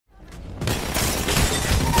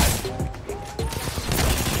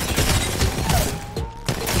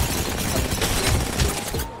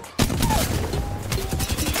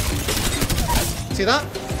See that?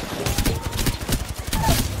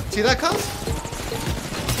 See that, cuz?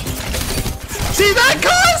 See that,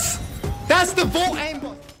 cuz? That's the vault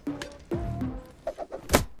aimbot.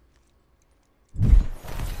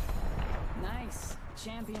 Nice.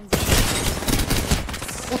 Champions.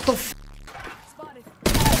 What the f?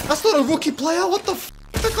 That's not a rookie player. What the f?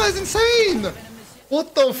 That guy's insane.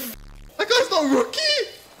 What the f? That guy's not a rookie.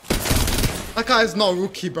 That guy's not a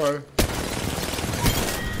rookie, bro.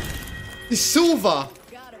 He's silver.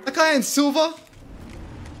 That guy ain't silver.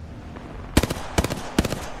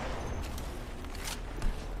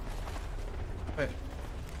 Wait.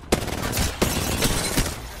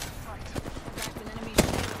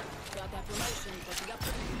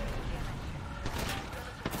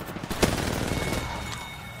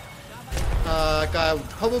 That guy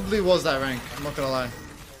probably was that rank. I'm not gonna lie.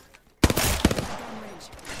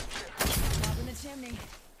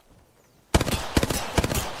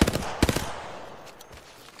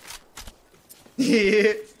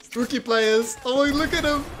 Yeah, rookie players. Oh, look at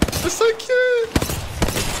them. They're so cute.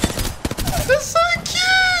 They're so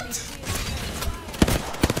cute.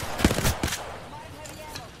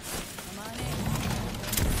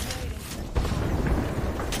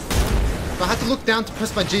 I had to look down to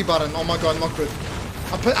press my G button. Oh my god, not good.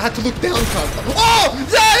 I had to look down, cuz. Oh,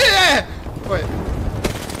 yeah. Wait.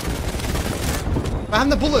 I have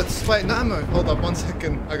the bullets. Wait, no ammo. Hold up, 1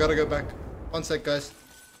 second. I gotta go back. 1 sec, guys.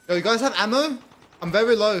 Yo, you guys have ammo? I'm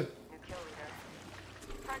very low.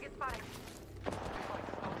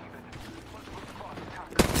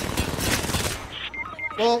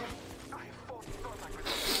 Well,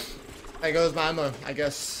 there goes my ammo, I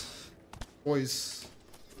guess. Boys.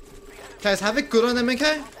 Guys, have it good on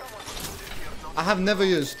MNK? I have never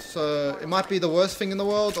used, so it might be the worst thing in the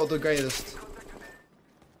world or the greatest.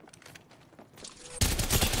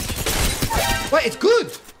 Wait, it's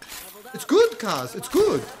good! It's good, cuz. It's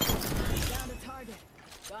good.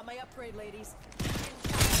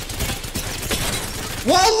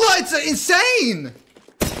 Wallah, it's insane!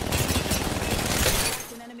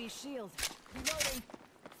 An enemy shield. Reloading.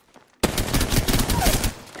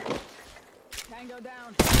 Tango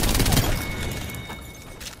down.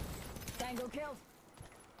 Tango killed.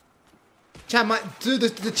 Chat, dude,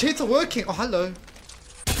 the cheats are working. Oh, hello.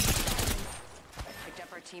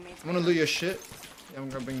 I'm gonna loot your shit. Yeah, I'm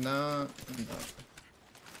gonna bring that and that.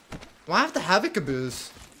 Do I have the Havoc Abuse?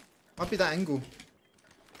 Might be that angle.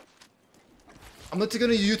 I'm not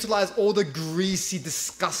gonna utilize all the greasy,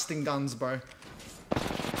 disgusting guns, bro.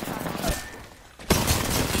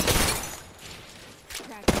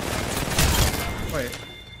 Wait,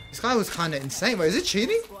 this guy was kinda insane. Wait, is it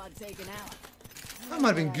cheating? That might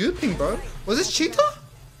have been gooping, bro. Was this cheetah?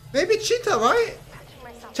 Maybe cheetah, right?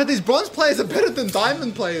 Chat, these bronze players are better than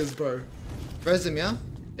diamond players, bro. Res him, yeah?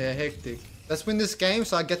 Yeah, hectic. Let's win this game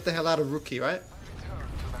so I get the hell out of rookie, right?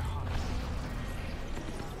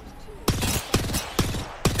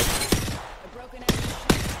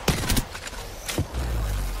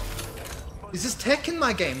 Is this tech in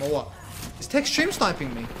my game or what? Is tech stream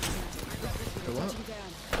sniping me? Wait, what?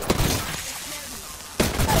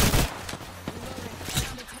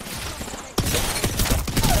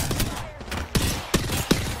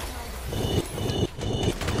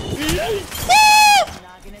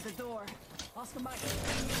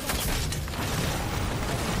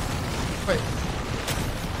 Wait.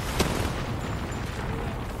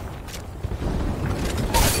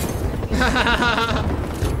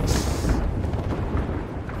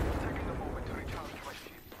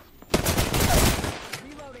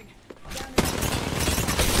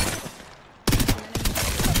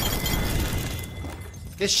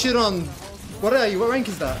 Get shit on. What are you? What rank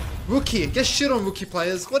is that? Rookie. Get shit on, rookie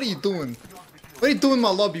players. What are you doing? What are you doing in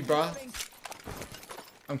my lobby, bruh?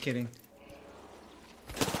 I'm kidding.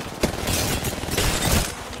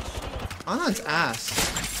 Anand's ass.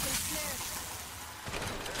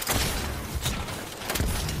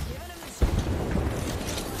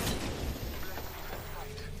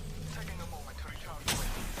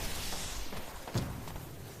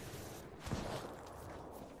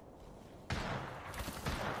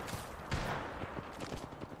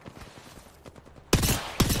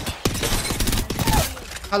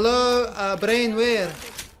 Hello, Brain, where?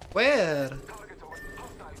 Where?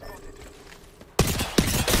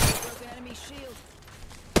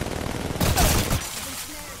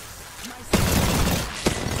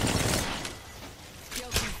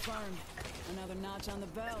 Another notch on the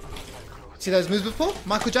belt. See those moves before?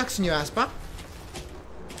 Michael Jackson, you ass, bruh.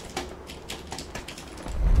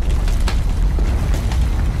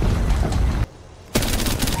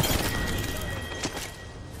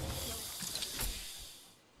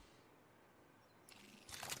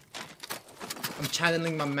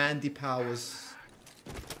 channeling my Mandy powers.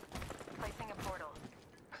 Placing a portal.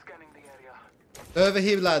 Scanning the area. They're over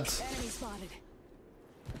here, lads. Enemy spotted.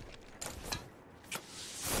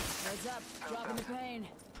 Heads up. Dropping the pain.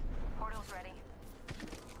 Portal's ready.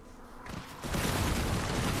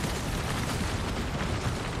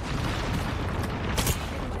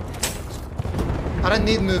 I don't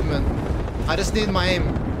need movement. I just need my aim.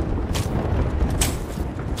 An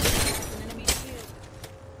enemy shield.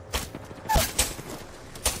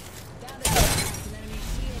 Down to an enemy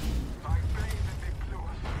shield. My blade is big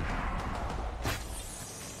close.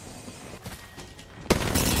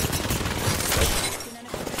 An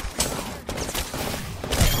enemy.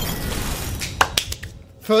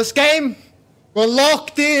 First game. We're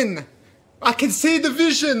locked in. I can see the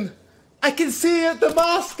vision. I can see it, the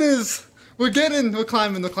Masters. We're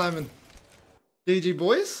climbing. GG,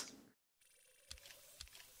 boys.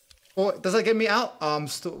 Oh, does that get me out? I'm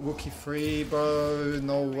still rookie free, bro.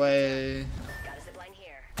 No way. Got a zipline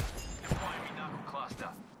here. Deploying me knuckle cluster.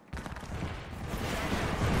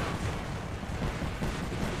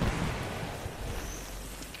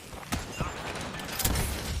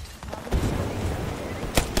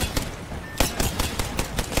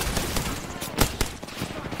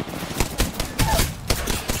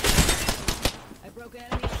 I broke an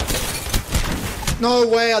enemy. No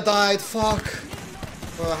way, I died. Fuck.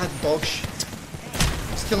 Bro, I had dog shit.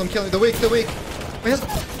 Just kill him. The weak. Wait, has... Out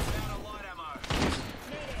of light ammo.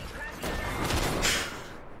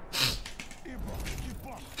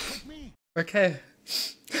 Okay.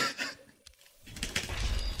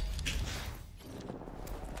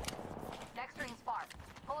 Next ring spark.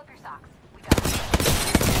 Pull up your socks. We got it.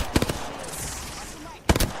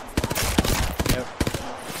 Yep.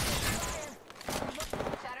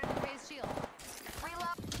 Shattered the phase shield.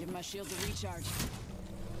 Reload. Give my shield a recharge.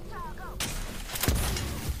 Go.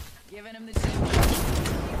 Giving him the shield.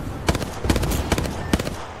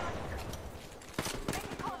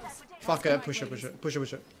 Fuck it. Push it.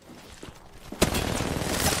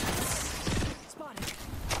 Spotted.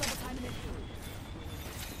 Double timing it.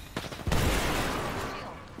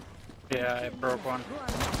 Yeah, I broke one.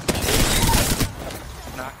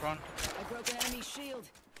 Knocked one. I broke an enemy shield.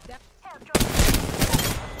 That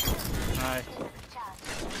Nice.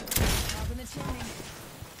 dropping the chimney.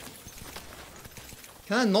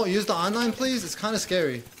 Can I not use the R9, please? It's kind of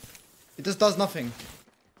scary. It just does nothing.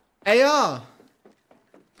 AR!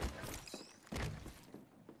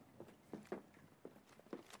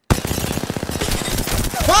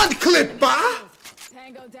 One clip, bah!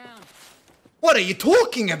 Tango down. What are you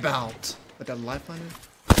talking about? With that lifeline in?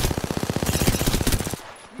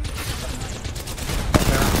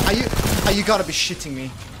 Are you gotta be shitting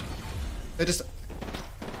me? They're just...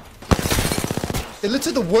 They're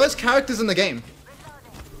literally the worst characters in the game.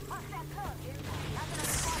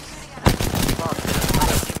 Fuck,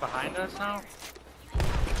 there's a team behind us now?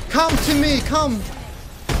 Come to me, come!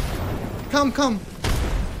 Come.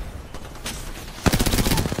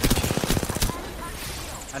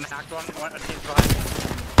 I knocked one, a team's behind me.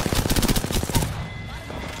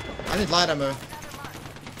 I need light ammo.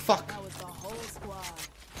 Fuck. That was the whole squad.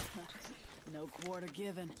 No quarter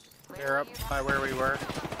given. They're up by where we were.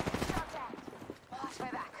 Watch my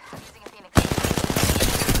back. I'm using a phoenix.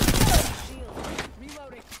 Shield.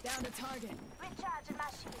 Reloading. Down to target. Recharging my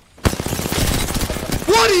shield.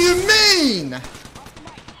 What do you mean?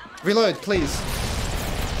 Reload, please.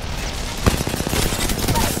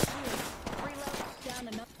 Reload. Down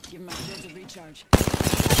to nothing. Give my shield a recharge.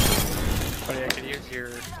 Buddy, I could use your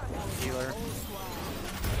healer.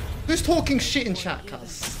 Who's talking shit in chat,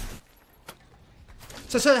 cuz?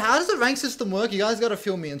 So how does the rank system work? You guys gotta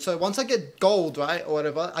feel me. And so once I get gold, right, or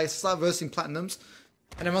whatever, I start versing platinums.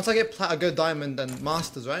 And then once I get I go diamond and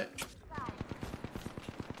masters, right? Action.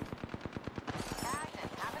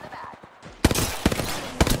 Half in the bag.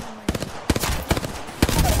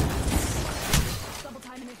 Double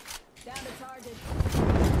timing it. Down to target.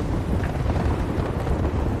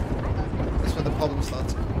 That's when the problem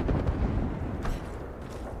starts.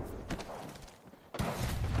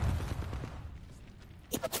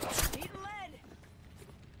 Eating lead.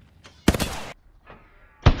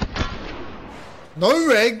 No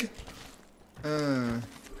reg!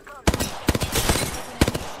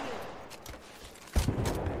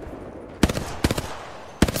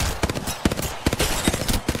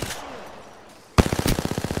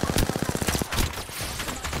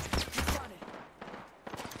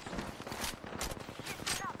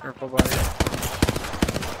 Careful, buddy.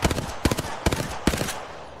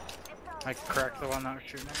 I cracked the one that was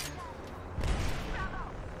shooting at me.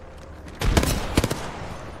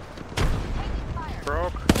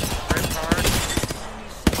 Broke. Very hard.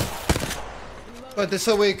 Oh, they're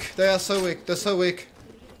so weak. They are so weak. They're so weak.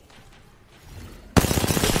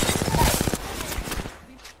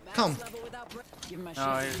 Come.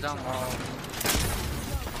 No, he's down low.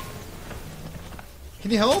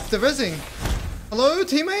 Can you help? They're rezzing. Hello,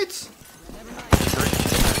 teammates?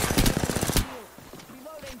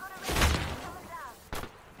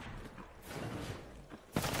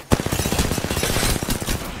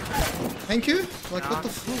 Thank you? Like, what the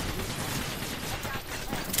fuck?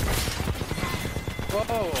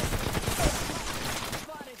 Whoa!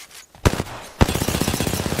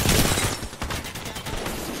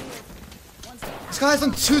 This guy's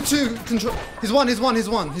on 2-2 control. He's one.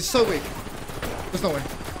 He's so weak. There's no way.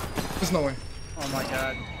 There's no way. Oh my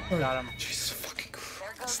god. Got him. Jesus fucking Christ.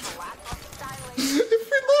 There goes the last one styling. If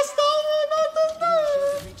we lost that one,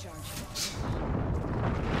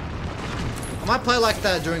 I might play like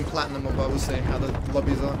that during Platinum, but we'll see how the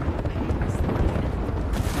lobbies are.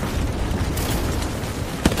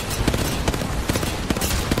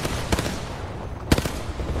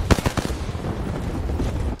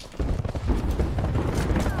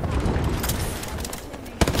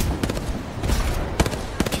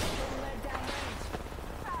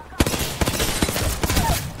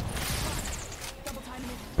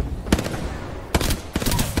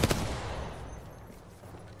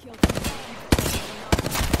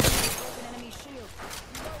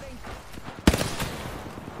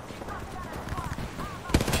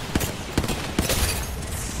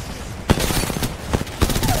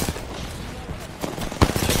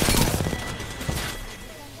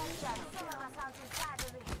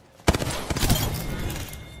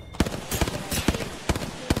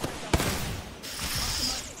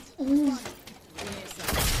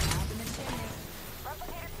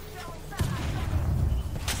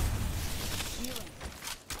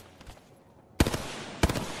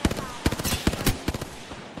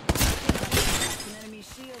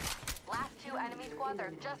 Last two enemy squads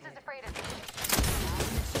are just as afraid as me.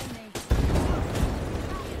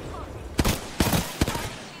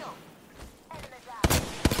 Shield. Enemy down.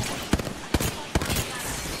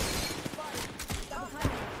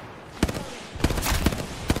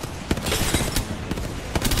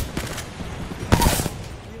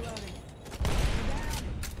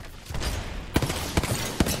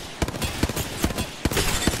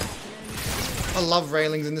 I love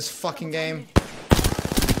railings in this fucking game.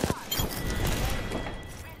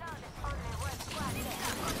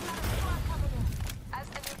 As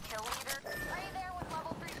the new kill leader, stay there with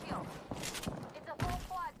level 3 shield. It's a full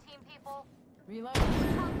squad, team people.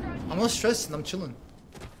 I'm not stressed and I'm chilling.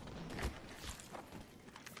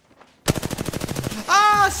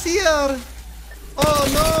 Ah, Seer! Oh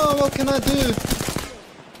no, what can I do?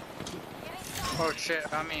 Oh shit,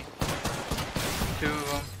 got me. Two of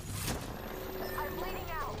them. I'm bleeding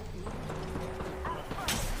out.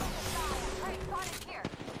 Right, spotted here.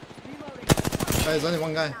 Oh, there's only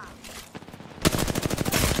one guy.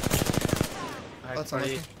 That's Alright,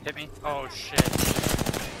 unlucky. hit me. Oh shit.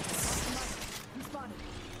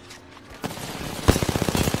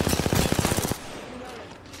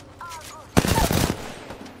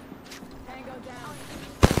 I'm down.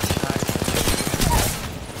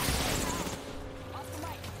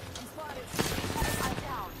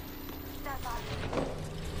 That's on me.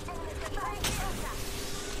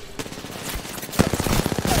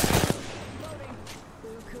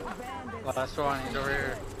 Last one, he's over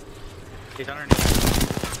here. He's underneath.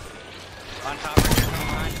 On top right here,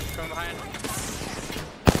 coming behind.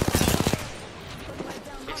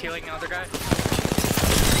 He's healing the other guy.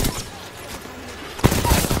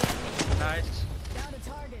 Nice.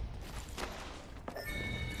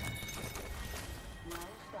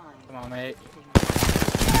 Come on, mate.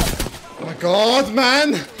 Oh my god,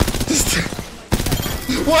 man!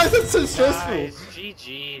 Why is it so stressful? Nice.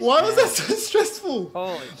 GG. Why was that so stressful?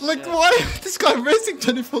 Holy Like, shit. why? This guy racing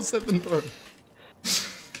 24/7, bro.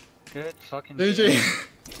 Good fucking GG.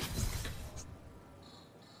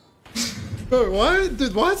 Bro, why?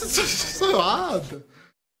 Dude, why is it so hard?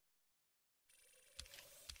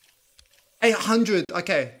 800.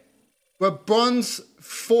 Okay. We're bronze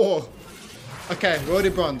 4. Okay, we're already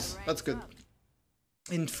bronze. That's good.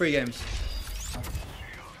 In 3 games.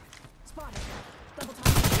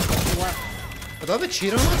 Did I have a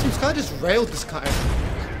cheat on us? This guy just railed this guy.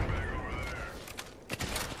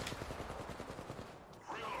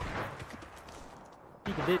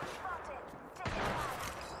 He did.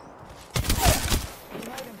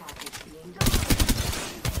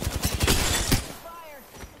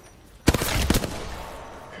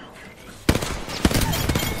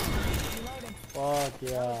 Fuck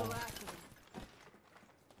yeah.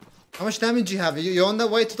 How much damage do you have? You're on that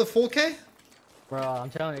way to the 4K? Bro, I'm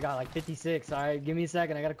telling you, I got like 56. Alright, give me a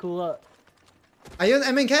second. I gotta cool up. Are you an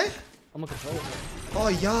MNK? I'm gonna control it. Oh,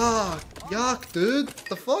 yuck. Yuck, dude.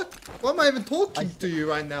 The fuck? Why am I even talking to you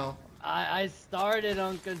right now? I started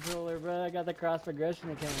on controller, bro. I got the cross progression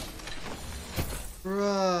account.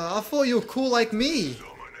 Bruh, I thought you were cool like me.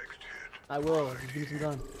 I will. Just give me some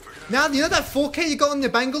time. Now, you know that 4K you got on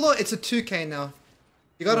your Bangalore? It's a 2K now.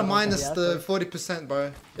 You gotta Oh, okay, minus yeah, the 40%,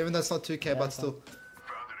 bro. Even though it's not 2K, but that's still.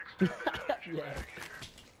 Yeah.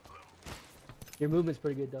 Your movement's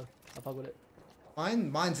pretty good though. I'll fuck with it.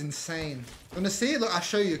 Mine's insane. You wanna see? Look, I'll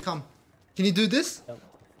show you. Come. Can you do this?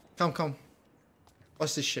 Yep. Come.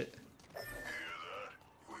 Watch this shit.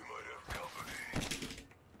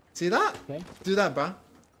 See that? Okay. Do that, bro.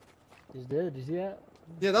 Just did. Did you see that?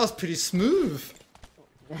 Yeah, that was pretty smooth.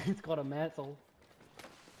 It's called a mantle.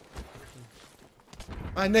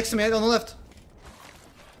 Alright, next to me, on the left.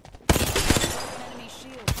 Enemy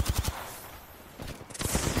shield.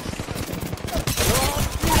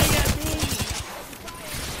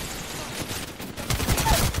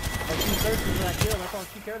 That's all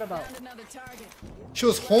she cared about. Found another target. She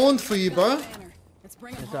was horned for you, bro. Banner. Let's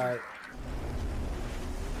bring him It's home. alright.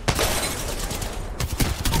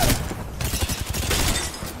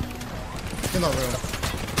 You're not real.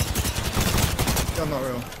 You're not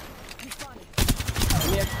real.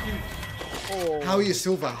 We execute. Oh. How are you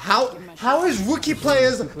silver? How is rookie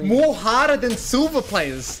players more harder than silver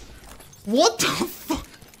players? What the fuck?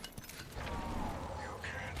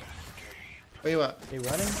 Where you at? They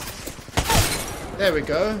running? There we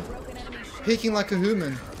go. Broken enemy shield. Peeking like a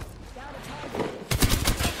human.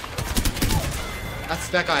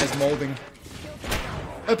 That guy is molding.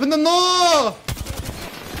 Open the door!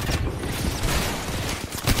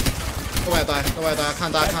 No way I die. No way I die. I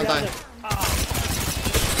can't die.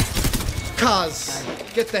 Cuz,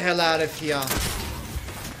 get the hell out of here.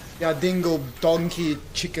 Yeah, dingo, donkey,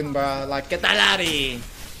 chicken, bro. Like, get the hell out of here.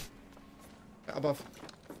 Above.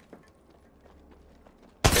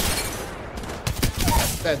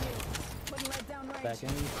 Dead. Putting lead down range. Back in.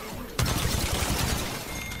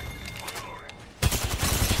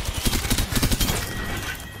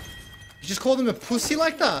 You just called him a pussy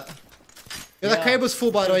like that? Yeah, that Yeah. Kraber's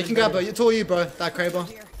full, by the way. You can grab it. It's all you, bro. That Kraber.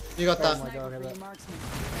 You got Oh that. my god, For okay, you marksman.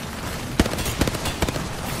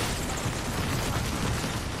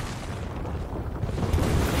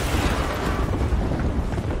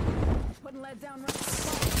 Putting lead down range.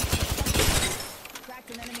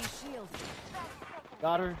 Cracked an enemy shield.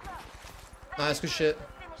 got her. Nice, good shit.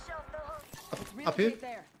 Up here? Relocate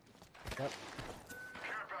there. Yep.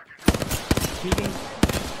 Peeking.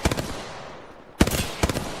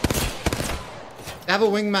 They have a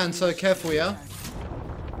wingman, so careful, yeah?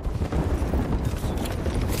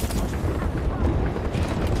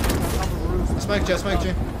 Smoke you, smoke you.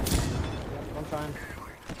 Yep, I'm trying.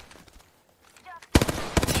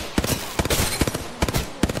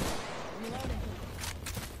 Reloading.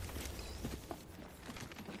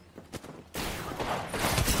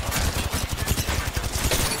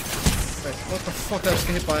 Wait, what the fuck? I just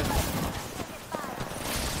get hit by.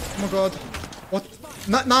 Oh my god. What?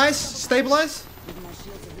 Nice! Stabilize! Giving my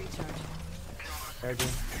shields a recharge. There, dude.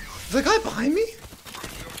 Is that guy behind me?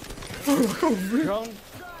 Oh my god, really? Drone.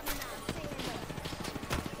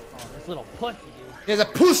 Oh, this little pussy, dude. He's a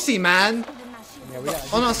pussy, man! Yeah, we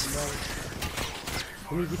got. On us.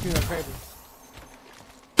 We need to get you in a crazy.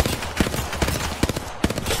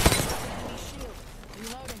 Enemy shield.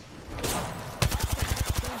 Reloading.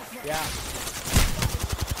 Yeah.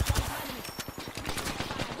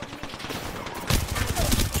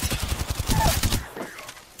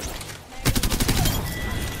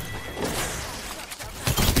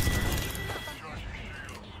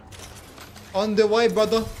 On the way,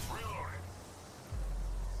 brother.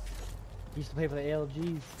 Used to play for the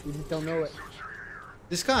ALGs. We just don't know it.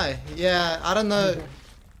 This guy? Yeah, I don't know.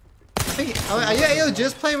 I think. Are you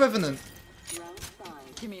just playing Revenant?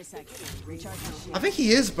 Give me a second. Recharge my shield. I think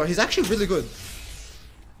he is, bro. He's actually really good. In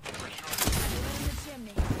the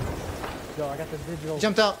chimney. Yo, I got the digital.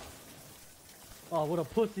 Jumped out. Oh, what a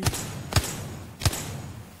pussy.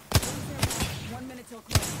 1 minute till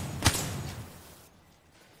close.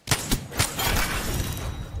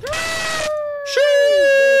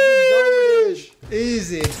 Sheesh!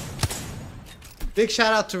 Easy. Big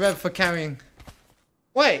shout out to Rev for carrying.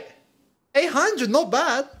 Wait, 800, not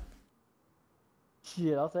bad.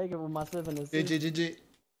 Shit, I'll take it with my 7 and 6. GG.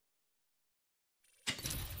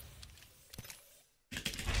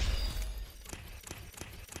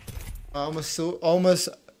 Almost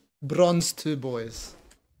bronze 2, boys.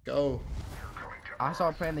 Go. I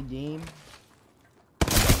started playing the game.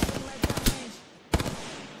 Putting lead down range.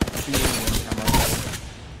 Seeing how much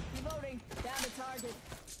target.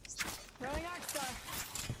 Throwing arc star.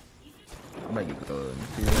 I'm gonna get good.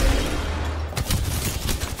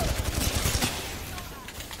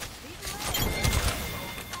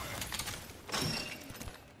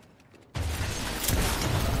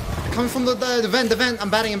 Coming from the vent. I'm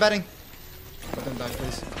batting. Oh, don't die,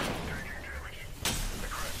 please.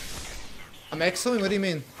 I'm excelling? What do you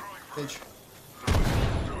mean? Bitch.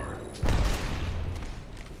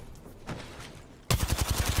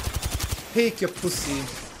 Peek, you pussy.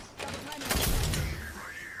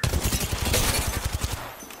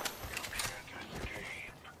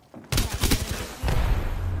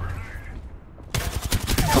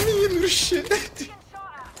 Come in, little shit.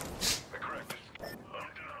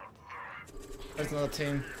 There's another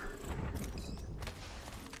team.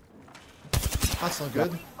 That's not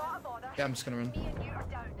good. Yeah, I'm just gonna run.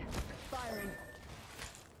 Firing.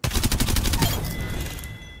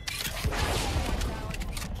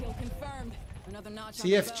 Kill confirmed. Another notch on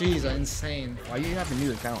the bow. CFGs are insane. Why you have a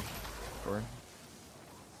new account? Or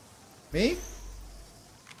Me?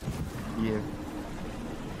 yeah.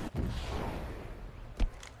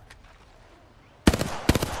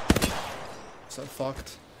 So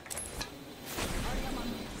fucked.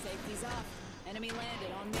 Safety's off. Enemy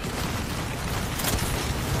landed on me.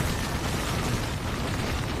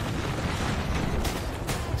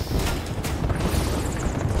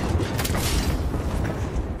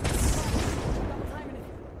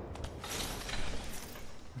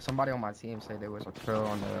 Somebody on my team said there was a troll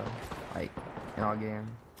on the in our game.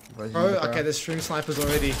 Bro, okay, there's string snipers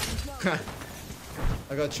already.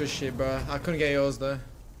 I got your shit, bro. I couldn't get yours though.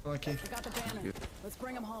 Lucky. I got the banner. Let's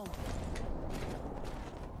bring him home.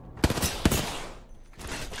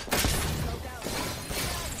 Scoped out.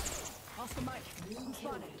 Oscar Mike.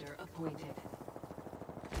 Spotted. Appointed.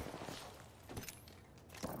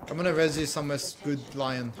 I'm gonna res you somewhere good,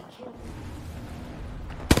 Lion.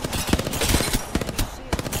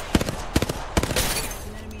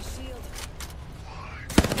 An enemy shield.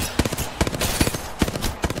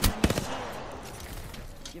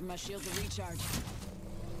 Give my shield a recharge.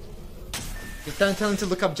 Just don't tell him to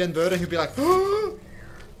look up Genburten, he'll be like, oh!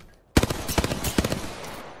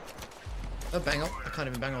 Don't bang out. I can't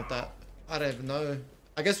even bang out that. I don't even know.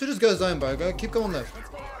 I guess we just go zone, bro. Go, keep going left. Let's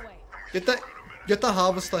go that way. Get the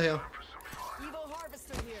harvester here. Evo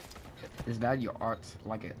harvester here. Is that your art?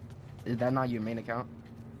 Is that not your main account?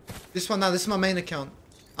 This one now. This is my main account.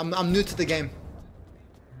 I'm new to the game.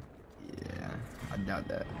 Yeah, I doubt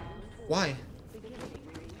that. Why?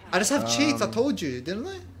 I just have cheats. I told you, didn't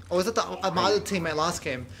I? Or was that my other teammate last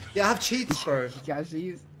game? Yeah, I have cheats, bro. You guys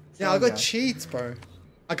see? Yeah, I got cheats, bro.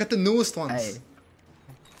 I got the newest ones. Hey,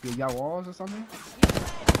 you got walls or something?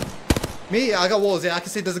 Me, I got walls. Yeah, I can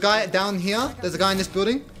see there's a guy down here. There's a guy in this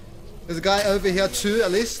building. There's a guy over here too,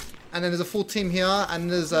 at least. And then there's a full team here,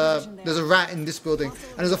 and there's a rat in this building,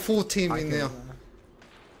 and there's a full team in there.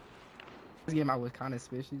 This game I was kind of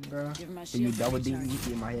suspicious, bro. Give my So you shield a double recharge. dinked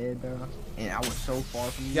me in my head, bro, and I was so far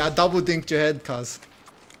from you. Yeah, I double dinked your head, cuz.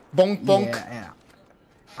 Bonk, bonk. Yeah,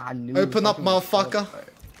 and I knew. Open up, something was motherfucker. up, bro.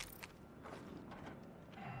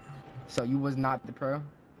 So you was not the pro?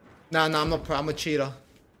 Nah, I'm not pro. I'm a cheater.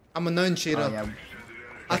 I'm a known cheater. Oh, yeah.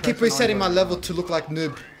 I keep resetting my level to look like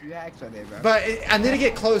noob. You asked right there, bro. But I need to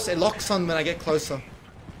get close. It locks on when I get closer.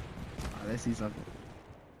 Oh, let's see something.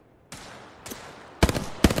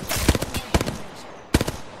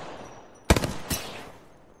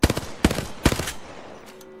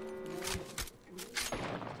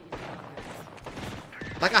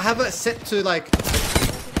 Like, I have it set to, like...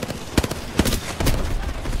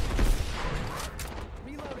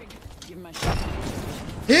 Reloading. Give my shield a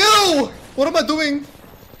recharge. Heal! What am I doing?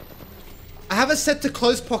 I have it set to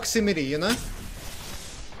close proximity, you know?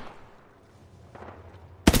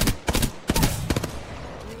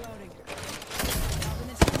 Reloading.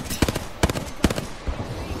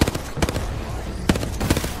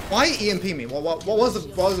 Why EMP me? What was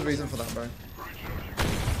the reason for that, bro?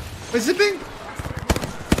 Wait, zipping?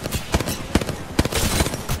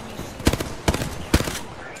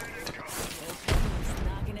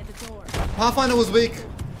 Knocking at the door. Pathfinder was weak.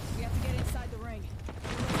 We have to get inside the ring.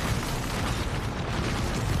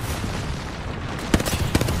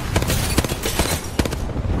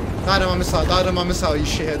 Died on my missile, you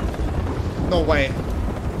shithead. No way.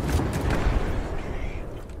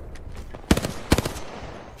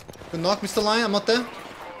 Good knock, Mr. Lion, I'm not there.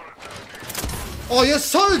 Oh, you're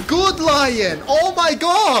so good, Lion! Oh my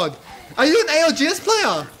god! Are you an ALGS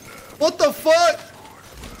player? What the fuck?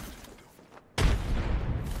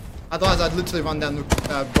 Otherwise, I'd literally run down the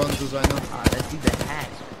bronzes right now. Let's see the hatch.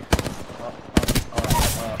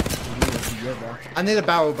 I need a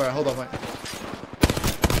barrel, bro. Hold on, wait.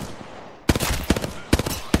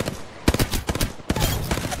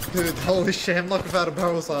 Dude, holy shit, Hemlock without a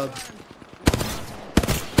barrel side.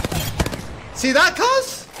 See that,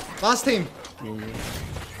 cuz? Last team. Yeah, yeah.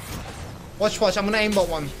 Watch, I'm gonna aimbot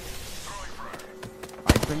one.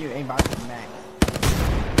 Alright, can you aim back to the max?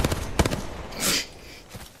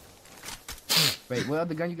 Wait, what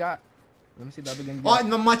other gun you got? Let me see the other gun you got. Oh,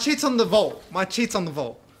 no, my cheat's on the vault. My cheat's on the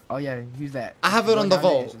vault. Oh yeah, use that. I have it on the Go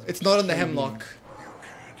down there, vault. just It's not on the shoot it. Hemlock.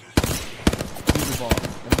 Use the vault.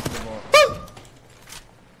 Let me see the vault. Woo!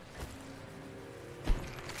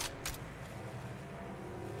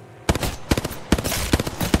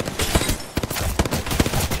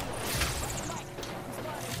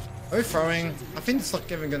 Are we throwing? I think it's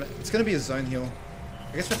like even gonna. It's gonna be a zone heal.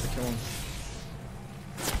 I guess we have to kill him.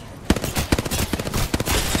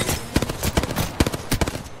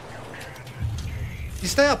 You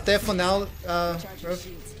stay up there for now, Rev.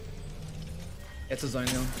 It's a zone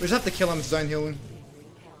heal. We just have to kill him. It's zone healing.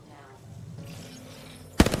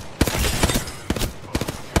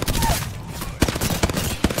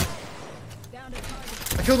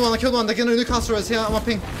 I killed one. They're gonna Newcastle is here. I'm up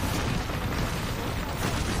ping.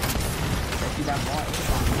 See that vault?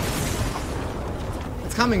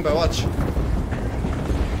 It's coming, bro. Watch.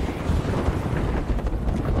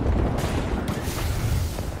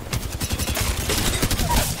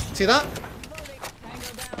 See that?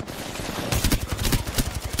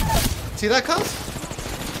 See that, cuz?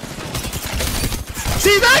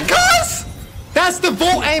 See that, cuz? That's the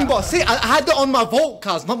vault aimbot. See, I had it on my vault,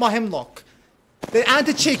 cuz, not my Hemlock. The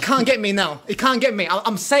anti-cheat can't get me now. It can't get me.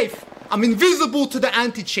 I'm safe. I'm invisible to the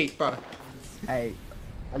anti-cheat, bro. Hey,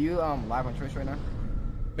 are you live on Twitch right now?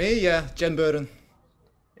 Me, yeah. Genburten.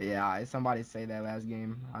 Yeah, somebody say that last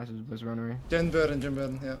game. I was wondering.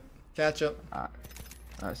 Genburten, yeah. Catch up.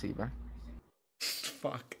 Alright, see you, bro.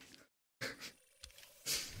 Fuck.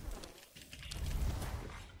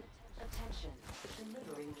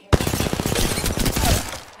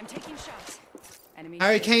 I'm taking shots. Enemy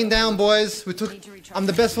Harry Kane down, boys. We took. Need to recharge. I'm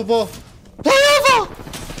the best football. Play over!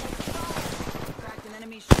 Cracked an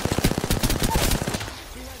enemy shot.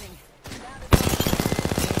 Reloading.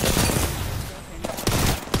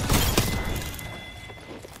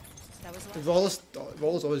 That was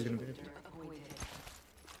Roller's always gonna be.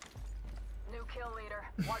 New kill leader.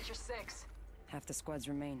 Watch your six. half the squads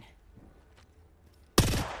remain.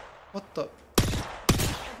 What the?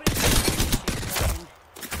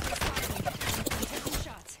 Taking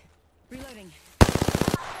shots. Reloading.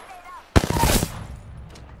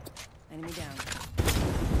 Enemy down.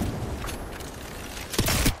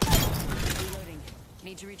 Reloading.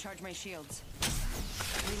 Need to recharge my shields.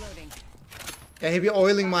 Reloading. Yeah, he be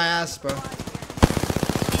oiling my ass, bro.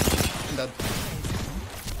 I'm dead.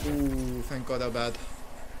 Ooh, thank God, that bad.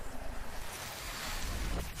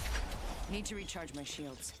 Need to recharge my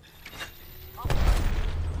shields.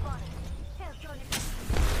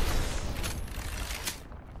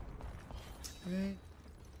 Okay.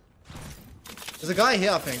 There's a guy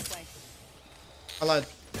here, I think. I lied.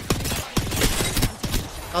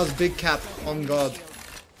 That was big cap, on God.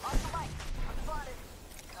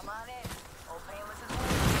 Come on in. Old painless is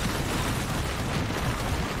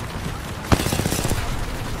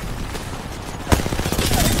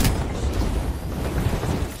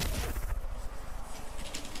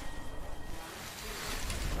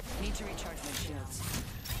Need to recharge my shields.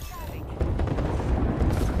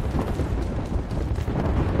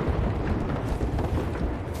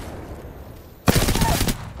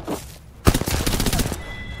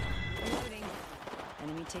 Reloading.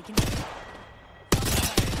 Enemy taken.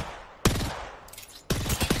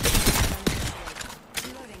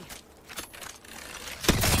 Reloading.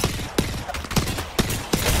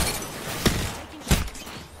 Taking shots.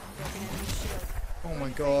 Broken enemy shield. Oh my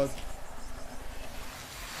God.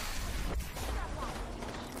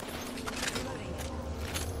 Reloading.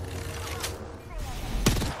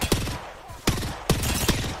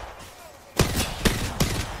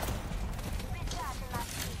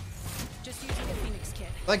 Just using a Phoenix kit.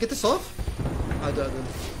 Did I get this off? I did.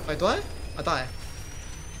 Wait, do I? I die.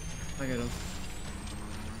 I get it.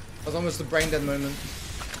 That was almost a brain dead moment.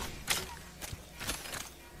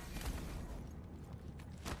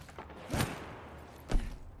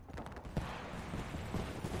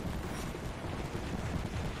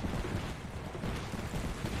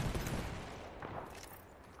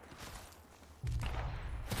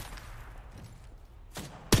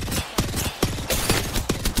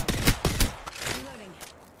 Reloading.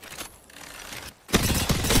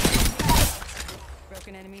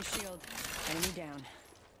 Broken enemy shield. Enemy down.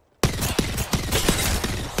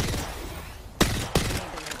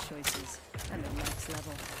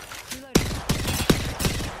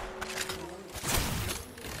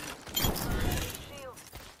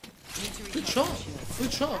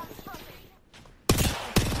 shot.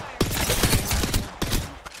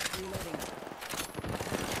 Reloading.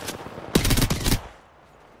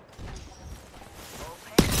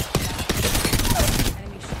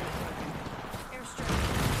 Enemy shield broken. Airstrike.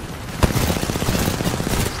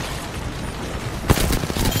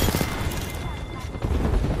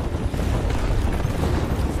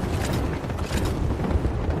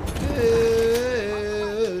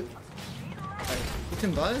 You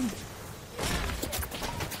can buy it?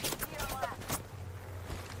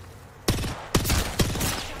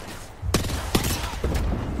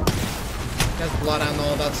 There's blood, I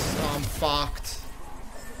know, that's I'm fucked.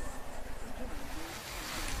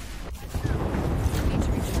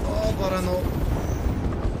 Oh, blood, I know.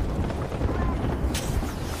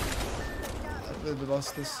 I really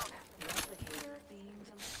lost this.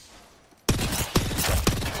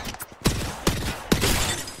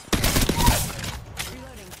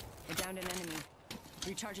 Reloading. I downed an enemy.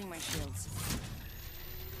 Recharging my shields.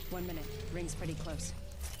 1 minute. Ring's pretty close.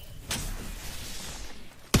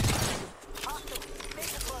 Hostile.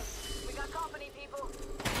 Stay close. We got company, people.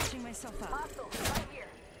 Patching myself up. Hostile. Right here.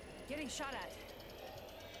 Getting shot at.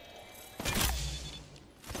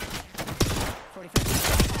 45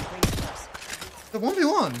 seconds. Ring's close. The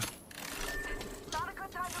 1v1. Not a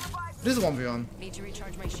good time to revive. It is a 1v1. Need to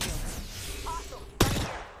recharge my shields. Hostile. Right here.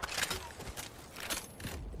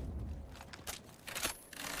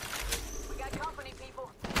 We got company,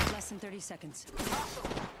 people. Less than 30 seconds. Hostile.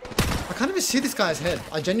 I can't even see this guy's head.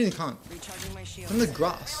 I genuinely can't. Recharging my shields. From the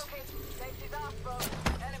grass. Okay. Safety's off, bro.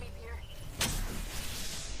 Enemy here.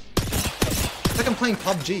 It's like I'm playing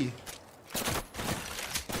PUBG.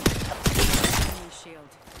 Enemy shield.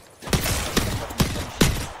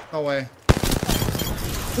 No way.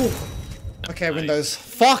 Ooh. Okay, Windows.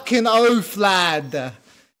 Fucking oath, lad.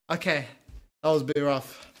 Okay. That was a bit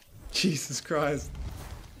rough. Jesus Christ.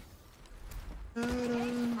 Wait,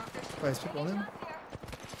 is people on him?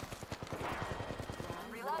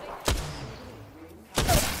 Reloading.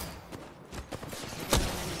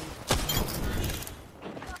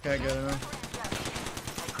 Okay, good enough.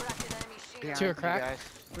 Cracked an enemy shield. Two are cracked. Guys.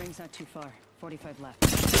 Ring's not too far. 45 left.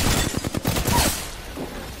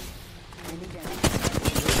 Enemy down.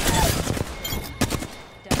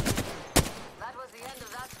 That was the end of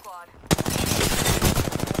that squad.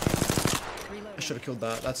 I Reloading. should have killed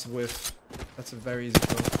that. That's a whiff. That's a very easy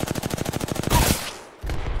kill.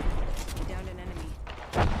 I downed an enemy.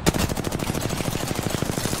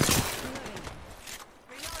 Reloading.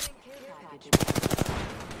 Reloading.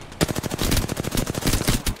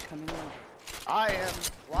 Coming in. I am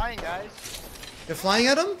flying, guys. You're flying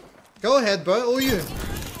at him? Go ahead, bro. All you.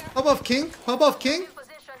 Hop off, King. Hop off, King.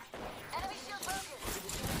 Position. Enemy shield broken.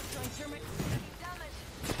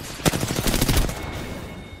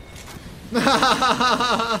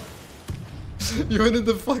 Damage. You went in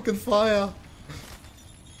the fucking fire.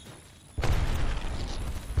 Taking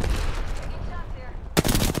shots here.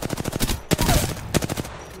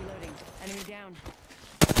 Reloading. Enemy down.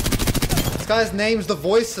 This guy's name's the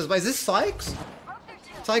voices. Wait, is this Sykes? Broke their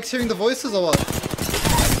shield. Sykes hearing the voices or what? Enemy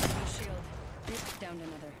shield. Downed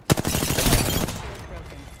another. Shield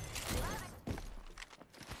broken.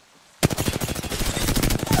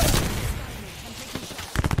 I'm taking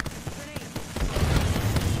shots. Grenade.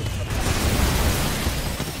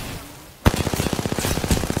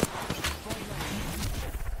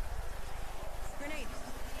 Grenade.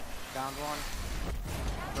 Downed one.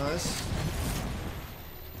 Nice.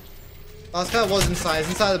 Last guy was inside. He's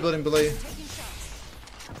inside the building below you. Taking shots.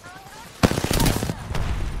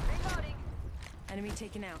 Reloading. Enemy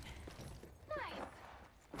taken out.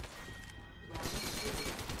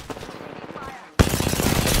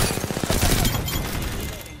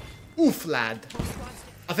 Oof, lad.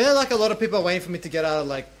 I feel like a lot of people are waiting for me to get out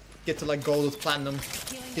of get to gold with platinum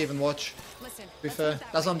to even watch. Listen. To be fair,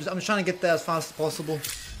 that's what I'm just trying to get there as fast as possible.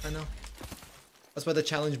 I know. That's where the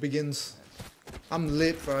challenge begins. I'm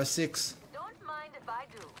lit for a 6. Don't mind if I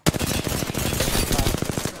do.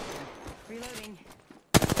 Reloading.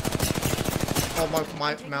 Oh,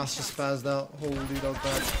 my mouse just spazzed out. Holy, that was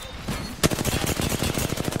bad.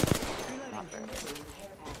 Reloading.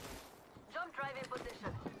 Jump drive in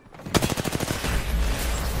position.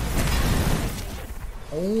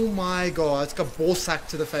 Oh my god, it's got ball sack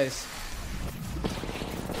to the face.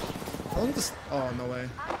 I want this. Oh, no way.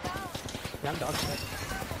 Yeah, I'm dog shit.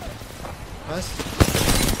 Nice.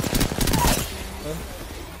 Oh.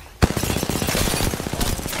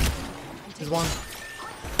 There's one.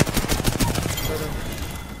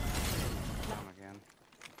 Down again.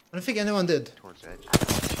 I don't think anyone did. Towards edge.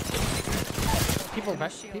 People,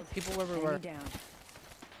 Shield. people everywhere. Enemy down.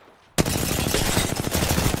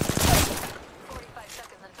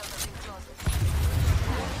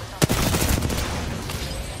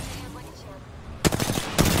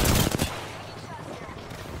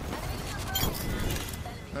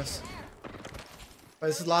 Oh,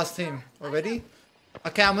 this is last team already.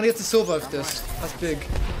 Okay, I'm gonna get to silver with this. That's big.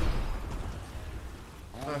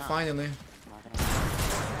 Alright, finally.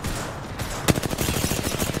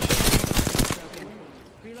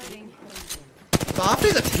 Reloading. The RP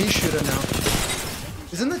is a pea shooter now.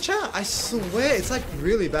 Is in the chat? I swear, it's like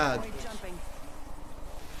really bad. Jumping.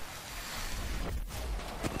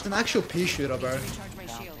 It's an actual pea shooter, bro. Recharge my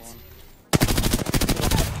shields.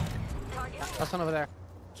 Last one over there.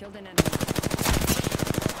 Killed an enemy.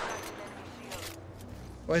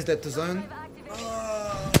 Why is that the zone?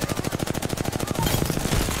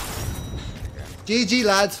 GG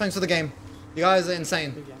lads, thanks for the game. You guys are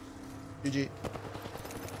insane. GG.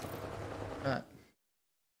 Alright.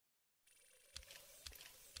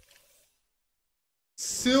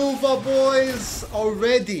 Silver boys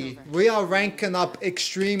already. We are ranking up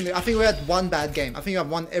extremely. I think we had one bad game. I think I've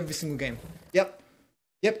won every single game. Yep.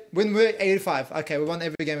 Yep. We're 85. Okay, we won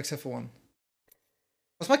every game except for one.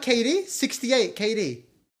 What's my KD? 68 KD.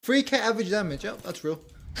 3k average damage. Yep, that's real.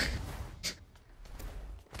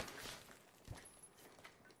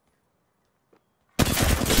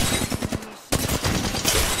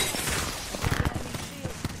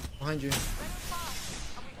 Behind you.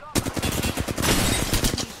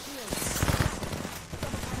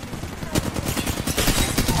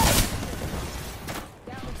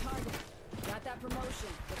 Down the target. Got that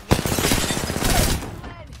promotion.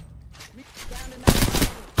 Down to another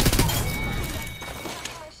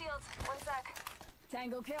My shields. 1 sec.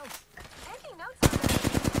 Tango killed. Taking notes on this.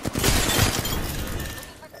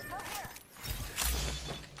 Looking for still here.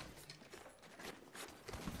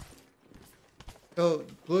 Yo,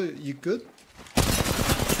 Blue, you good?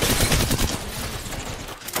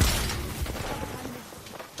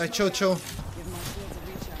 Hey, chill. Give my shields a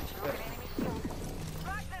recharge.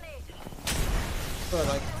 Rock grenade. Bro,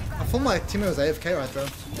 like, I thought my teammate was AFK right there.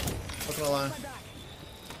 Not gonna lie.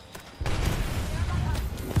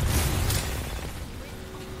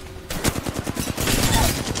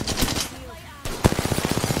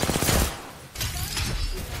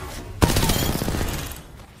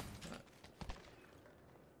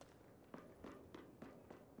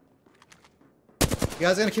 You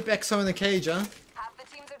guys gonna keep EXO in the cage, huh? Half the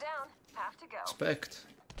teams are down. Have to go. Respect.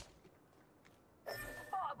 What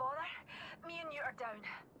a bother. Me and you are down.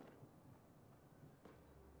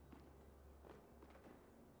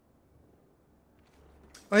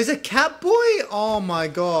 Oh, he's a cat boy? Oh my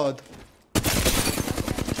god.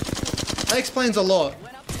 That explains a lot.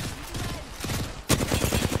 Went up.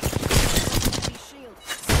 Shield.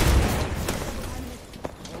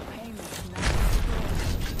 No payments.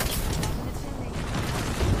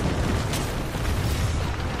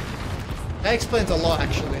 That explains a lot,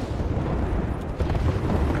 actually.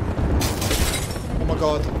 Oh my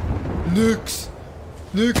god. Nukes.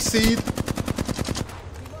 Nuke seed.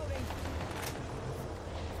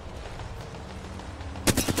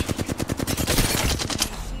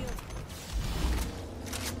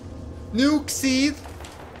 Nuke seed.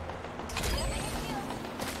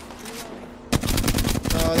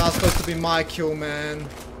 Oh, that's supposed to be my kill, man.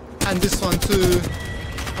 And this one too.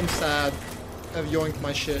 I'm sad. I've yoinked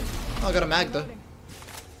my shit. Oh, I got a mag though.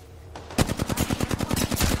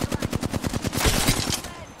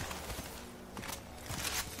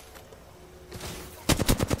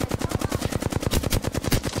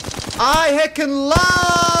 I heckin'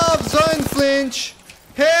 love zone flinch.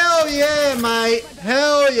 Hell yeah, mate.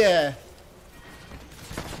 Hell yeah.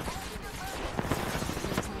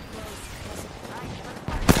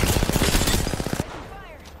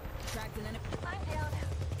 Tracked an enemy. I'm down.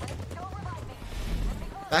 Go revive me.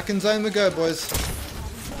 Back in zone we go, boys.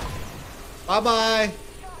 Bye bye.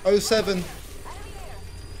 07.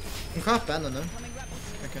 I can't ban on them.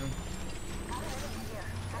 I can.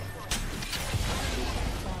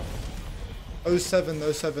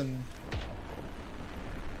 07.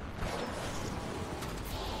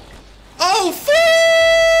 Oh, fuck!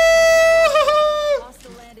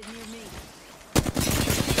 Hostile landed near me.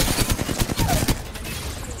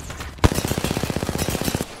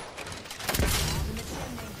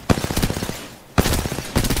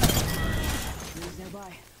 News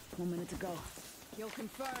nearby. 1 minute to go. Kill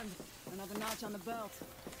confirmed. Another notch on the belt.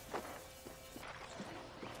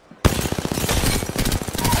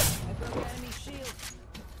 I broke enemy shield.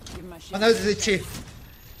 Give my shield. My nose is itchy.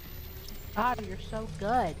 God, you're so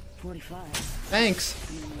good. 45. Thanks.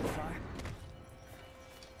 Far.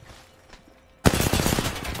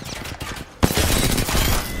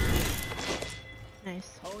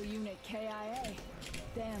 Nice. Whole unit KIA.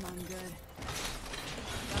 Damn, I'm good.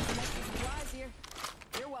 Got some extra supplies here.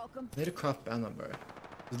 You're welcome. I need a craft banner, bro.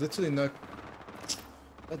 There's literally no. If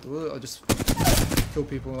I do it, I'll just. kill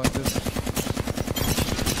people like this.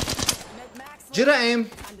 Jitter aim.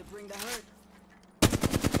 Time to bring the hurt.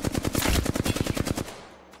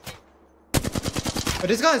 But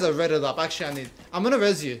these guys are redded up. Actually, I'm gonna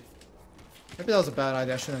res you. Maybe that was a bad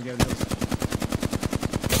idea. I shouldn't have given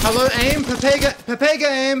this. Hello, aim. Pepega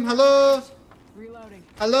aim. Hello. Reloading.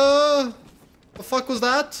 Hello. The fuck was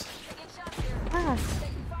that? Taking shots here. Ah,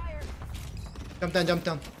 Taking fire. Jump down, jump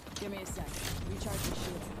down. Give me a sec. Recharge your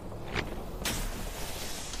shields.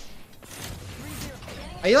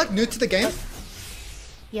 Are you like new to the game?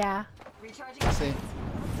 yeah. Recharging. I see.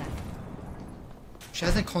 She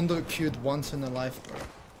hasn't condo queued once in her life, bro.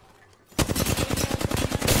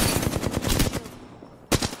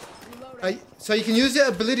 So you can use your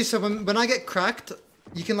ability, so when I get cracked,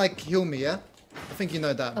 you can like heal me, yeah? I think you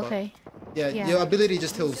know that, but Okay. yeah, Yeah. your ability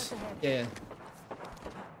just heals. Yeah.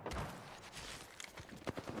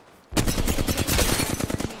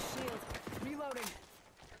 Reloading.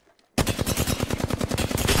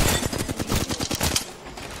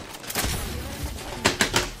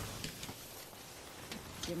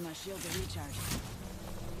 Give my shield a recharge.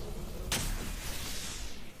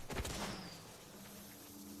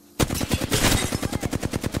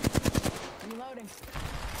 Reloading.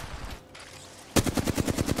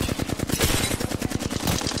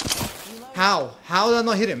 How? How did I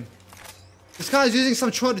not hit him? This guy is using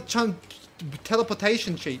some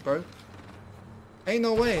teleportation cheat, bro. Ain't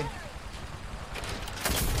no way.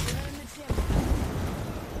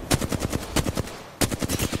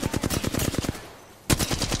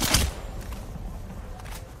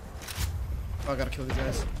 Oh, I gotta kill these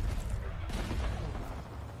guys.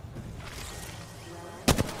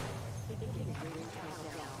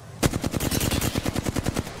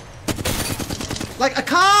 Like I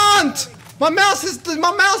can't! My mouse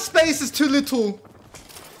space is too little.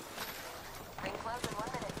 Ring close in 1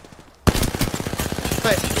 minute.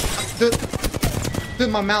 Wait,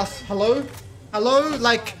 dude, my mouse. Hello? Hello?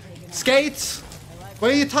 Like, skates?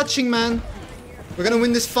 Where are you touching, man? We're gonna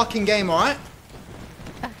win this fucking game, alright?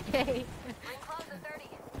 Okay. Ring close in 30.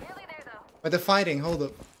 Nearly there though. But they're fighting, hold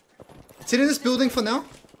up. Sit in this building for now.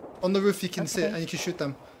 On the roof you can sit Okay. and you can shoot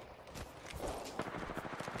them.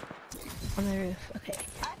 On the roof. Okay.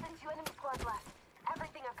 Less than 2 enemy squads left.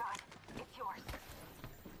 Everything I've got. It's yours.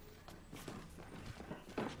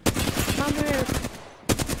 On the roof.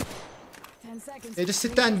 10 seconds. Yeah, just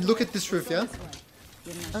sit down and look at this roof, yeah?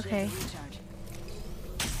 Give my shield Okay. a recharge.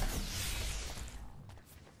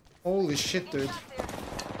 Holy shit, dude.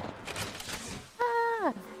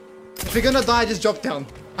 Ah. If you're gonna die, just drop down.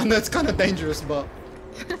 I know it's kind of dangerous, but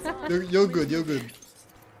you're good, you're good.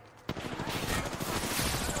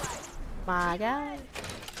 My God.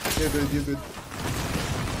 You're good, you're good.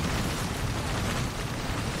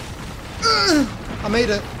 I made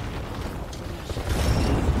it.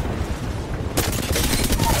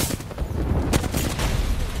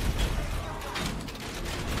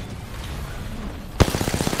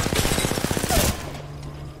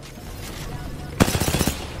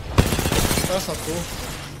 That's not cool.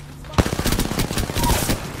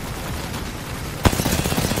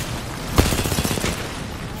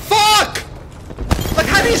 Fuck! Like,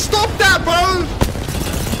 how do you stop that, bro?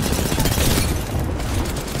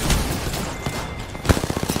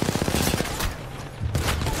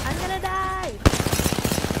 I'm gonna die.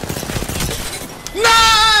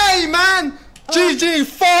 Nay, man! GG,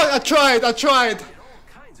 fuck! I tried.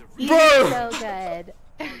 You Bro. did so good.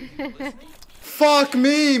 Fuck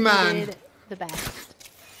me, You man. did the best.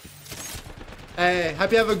 Hey,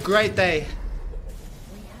 hope you have a great day.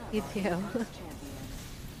 You too.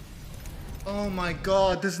 Oh my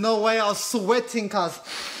god, there's no way I was sweating, cuz.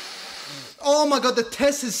 Oh my god, the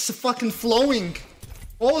test is fucking flowing.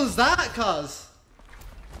 What was that, cuz?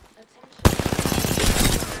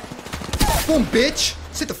 Boom, bitch.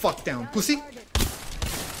 Sit the fuck down, pussy.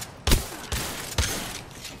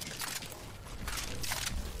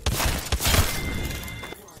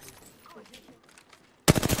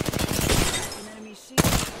 An enemy shield.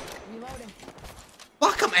 Reloading.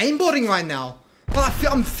 Fuck, I'm aimbotting right now. But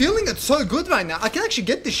I'm feeling it so good right now. I can actually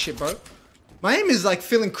get this shit, bro. My aim is like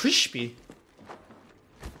feeling crispy.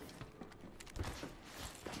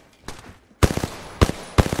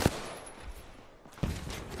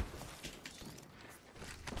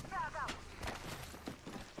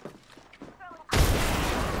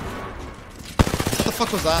 What the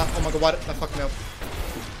fuck was that? Oh my god, why did that fuck me up?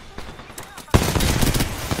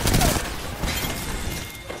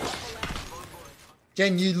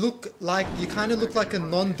 Jen, you kind of look like a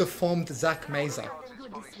non-deformed Zach Mazer.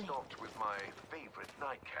 Stocked with my favorite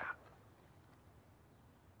nightcap.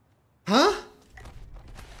 Huh?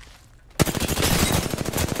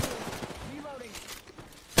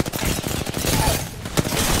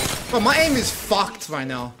 Bro, my aim is fucked right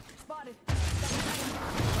now.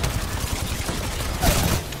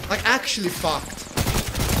 Like, actually fucked.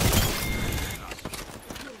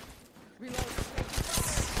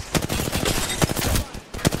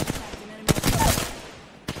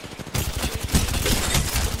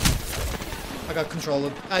 I got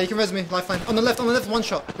controlled. You can res me, lifeline. On the left, one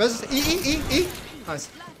shot. Res, E. Nice.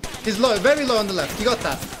 He's low, very low on the left. You got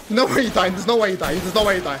that. No way he died. There's no way he died. There's no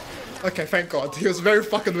way he died. Okay, thank God. He was very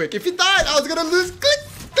fucking weak. If he died, I was gonna lose. Click,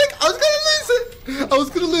 click. I was gonna lose it. I was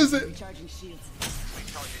gonna lose it. Recharging shields.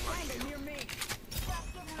 Near me. Just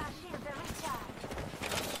giving my shields a recharge.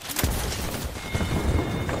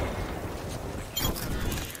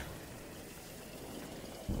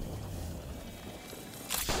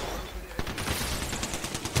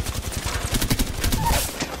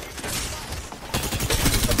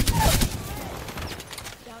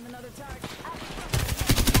 Down another target.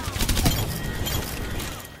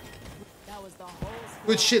 That was the whole squad.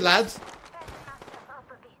 Good shit, lads.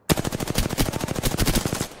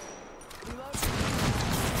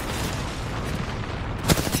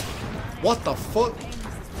 What the fuck?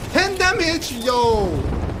 10 damage, yo!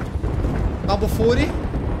 Double 40?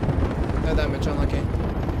 No damage, unlucky.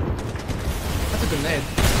 That's a grenade.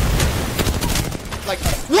 Like,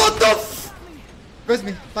 what the f? Res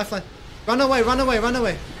me, lifeline. Run away, run away, run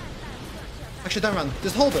away. Actually, don't run.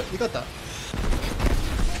 Just hold it. You got that.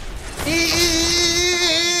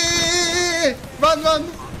 Run, run.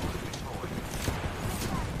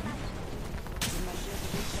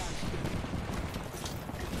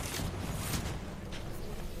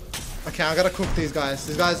 Okay, I gotta cook these guys.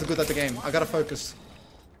 These guys are good at the game. I gotta focus.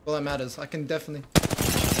 All that matters. I can definitely.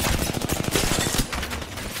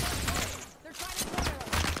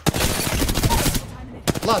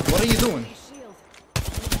 Blood, what are you doing? Shield.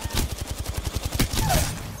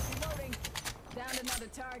 Reloading. Down another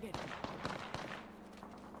target.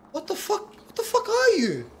 What the fuck? What the fuck are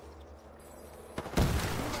you?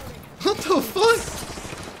 What the fuck?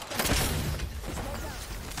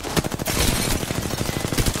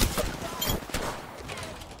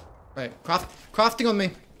 Wait, crafting on me.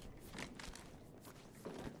 An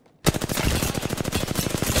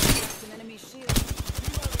enemy shield.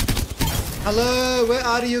 Hello, where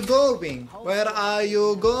are you going? Where are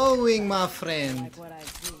you going, my friend? Like what I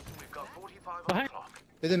see. We've got 45 on the clock.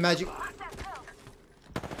 Did the magic?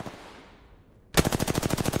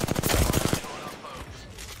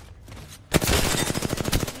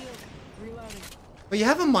 Reloading. But you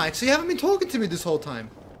have a mic, so you haven't been talking to me this whole time.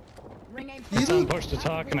 Ring aim. You I'm don't. pushed to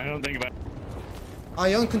talk and I don't think about it. Are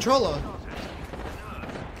you on controller?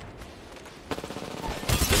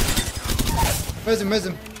 Where's him? Where's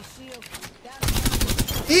him? Enemy shield. Down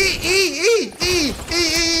E.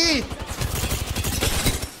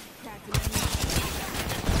 cracked an enemy.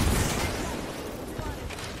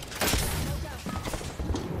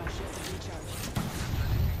 My shields are recharged.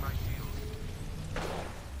 My shield.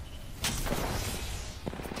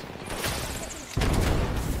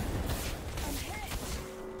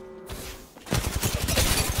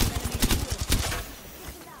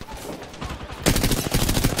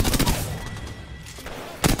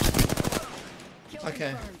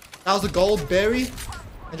 Okay. That was a gold berry.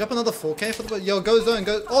 And drop another 4K for the. Yo, go zone,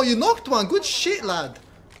 go. Oh, you knocked one. Good shit, lad.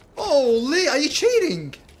 Holy, are you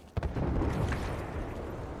cheating?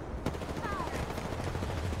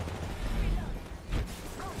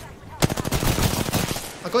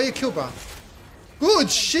 I got your kill, bro. Good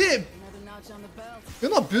shit. Another notch on the belt.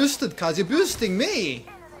 You're not boosted, cuz. You're boosting me.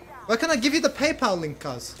 Why can't I give you the PayPal link,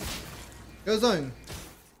 cuz? Go zone.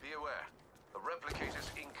 Be aware. The replicator's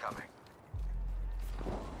incoming.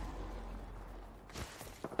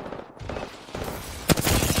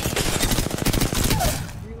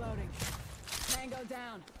 Reloading. Tango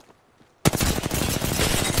down.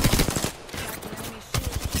 Cracked an enemy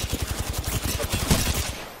shield.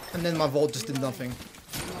 And then my vault just did nothing.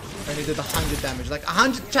 Only did 100 damage. Like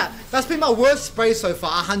 100, chat. That's been my worst spray so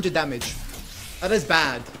far. 100 damage. That is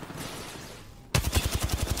bad.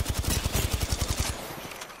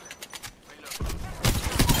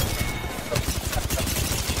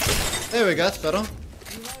 There we go. That's better.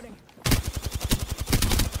 Reloading.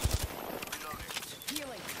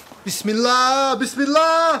 Healing. Bismillah.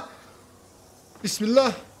 Bismillah.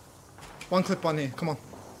 Bismillah. One clip on here. Come on.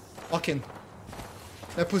 Lock in.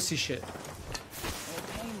 No pussy shit. Oh,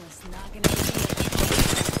 painless. Not gonna be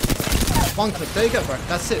One clip. There you go, bro.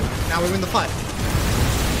 That's it. Now we win the fight.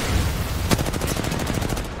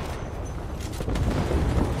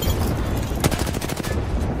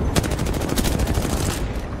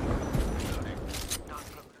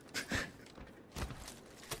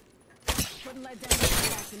 Couldn't let down.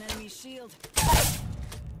 Cracked an enemy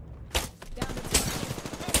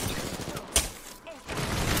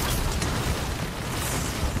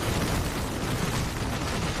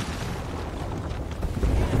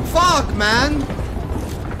Fuck, man!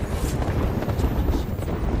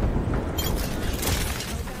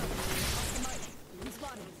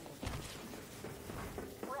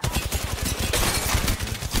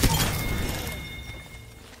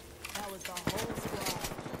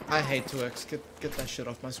 I hate 2x. Get that shit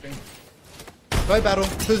off my screen. Go battle.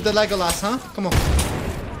 Who's the Legolas, huh? Come on.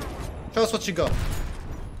 Show us what you got.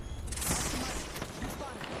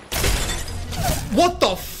 What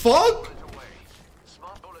the fuck?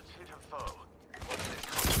 Smart bullets hit a foe. What did it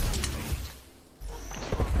cost to defeat?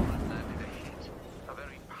 Smart bullet landed a hit. A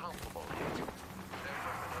very palpable hit.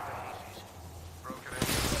 Their weapon overheated. Broken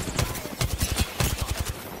out.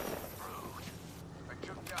 Rude. I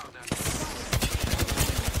took down that.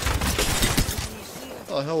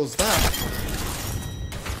 What the hell was that?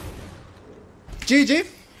 GG.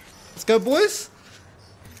 Let's go, boys.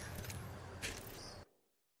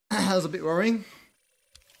 That was a bit worrying.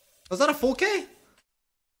 Was that a 4K?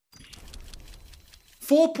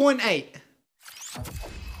 4.8.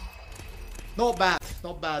 Not bad.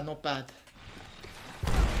 Not bad. Not bad.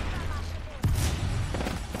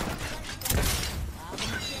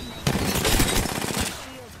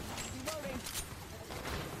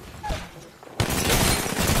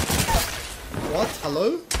 What?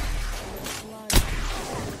 Hello?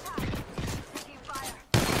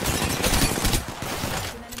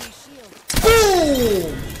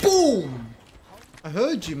 Boom! Boom! I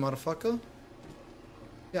heard you, motherfucker.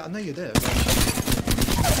 Yeah, I know you're there.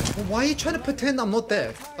 Well, why are you trying to pretend I'm not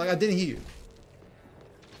there? Like I didn't hear you.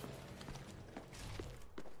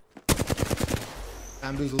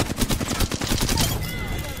 Bamboozled.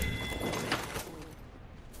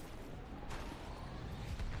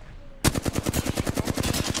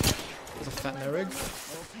 There's a fat Nerig.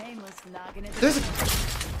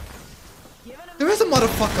 There is a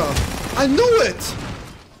motherfucker! I knew it!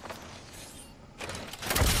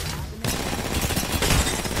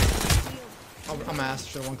 I'm ass,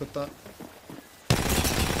 should've one cut that.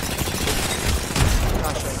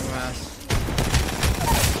 Not sure I'm ass.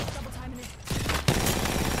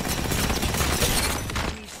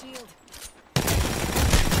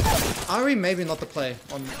 Ari maybe not the play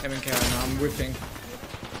on MNK right now, I'm whipping.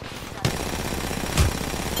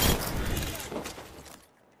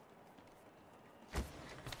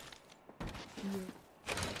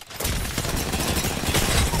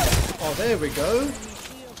 Oh, there we go.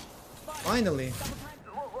 Finally.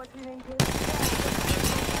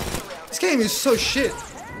 This game is so shit.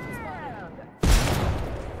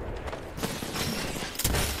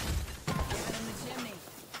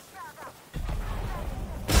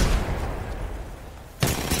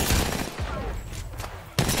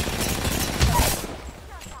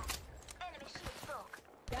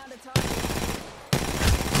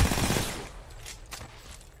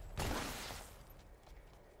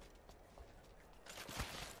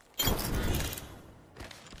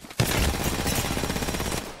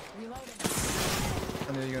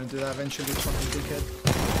 I knew you were gonna do that eventually, fucking dickhead.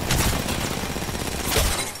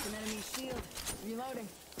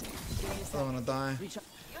 I don't wanna die.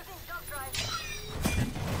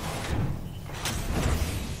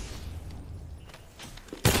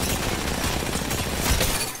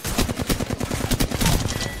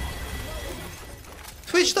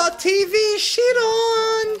 Twitch.tv, shit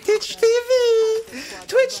on! Twitch TV!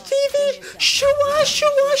 Twitch TV! Shua,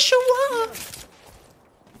 shua, shua!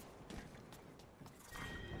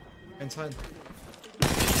 Inside.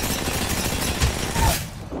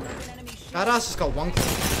 That ass just got one kill.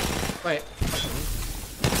 Wait.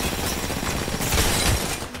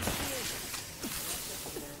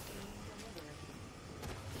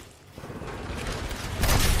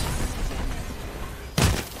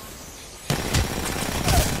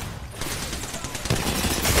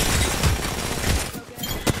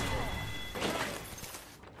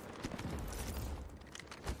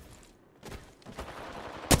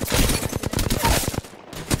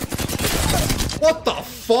 What the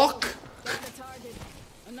fuck?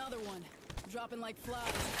 Another one. Dropping like flies.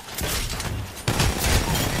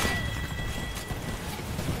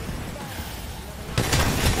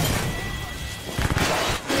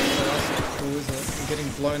 Cool, is it? I'm getting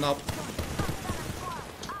blown up.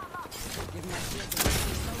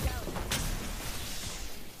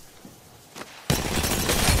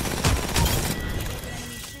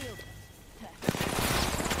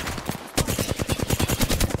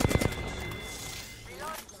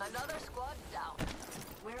 Another squad down.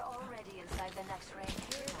 We're already inside the next ring.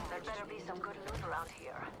 There better be some good loot around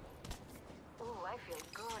here. feel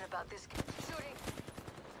good about this. Shooting.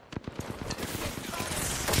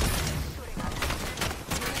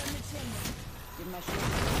 Give my shield.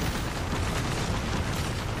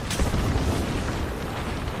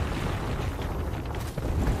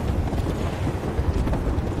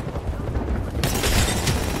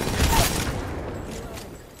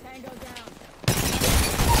 Tango down.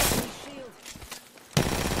 Shield.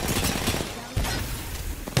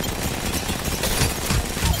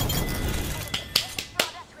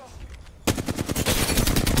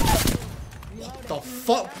 The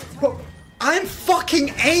fuck? Bro, I'm fucking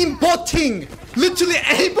aimbotting! Literally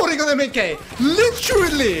aimbotting on MNK!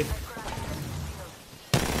 Literally!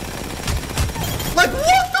 Like,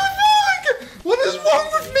 what the fuck? What is wrong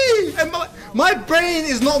with me? And my brain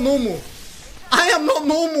is not normal. I am not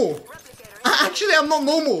normal. I actually am not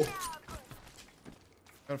normal.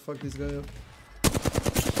 Gotta fuck this guy up.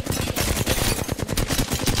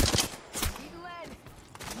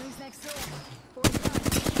 Rings next door.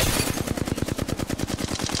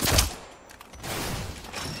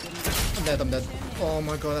 I'm dead, I'm dead. Oh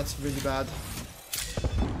my god, that's really bad.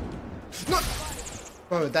 No!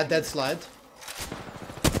 Bro, that dead slide.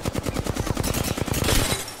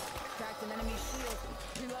 Cracked an enemy shield.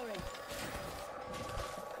 Reloading.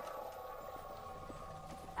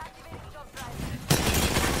 Activating jump drive.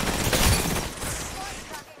 Cracked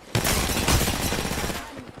an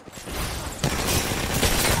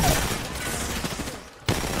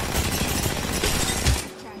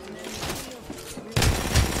enemy shield.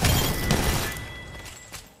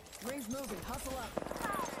 Rings moving. Hustle up.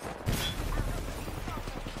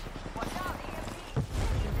 Watch out, EMP.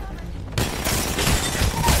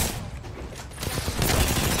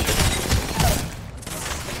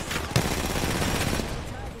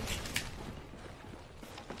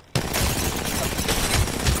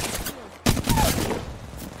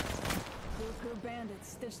 Cool bandits.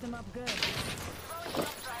 Stitch them up good.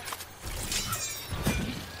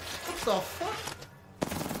 What the fuck?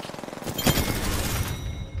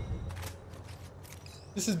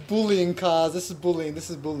 This is bullying, cars. This is bullying. This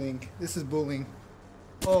is bullying. This is bullying.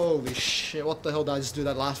 Holy shit. What the hell did I just do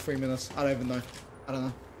that last 3 minutes? I don't even know. I don't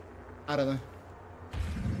know. I don't know.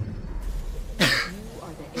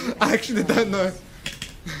 I actually don't know.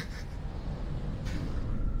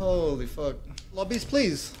 Holy fuck. Lobbies,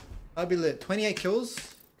 please. I'll be lit. 28 kills.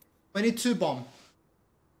 22 bomb.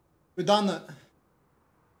 We're done it.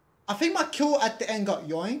 I think my kill at the end got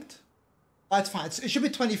yoinked. But it's fine. It should be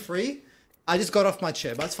 23. I just got off my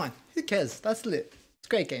chair, but it's fine. Who cares? That's lit. It's a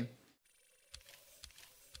great game.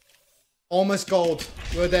 Almost gold.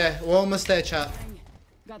 We're there. We're almost there, chat.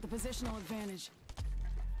 Got the positional advantage.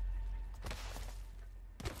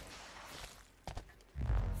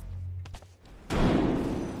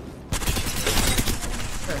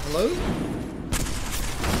 Hey, hello?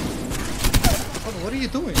 Oh, what are you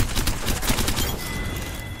doing?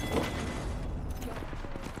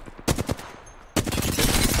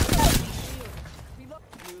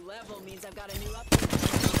 New level means I've got a new up.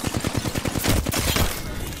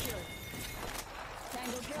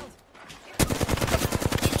 Tango killed.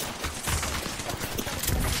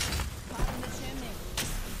 Caught in the chimney.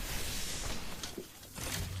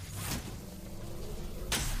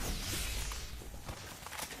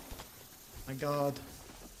 My god.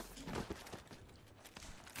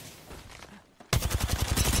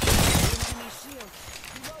 Enemy shield.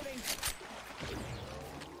 Reloading.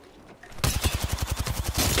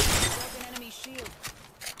 Broken enemy shield.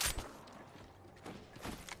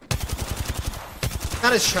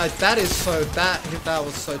 That is tragic. That is so... That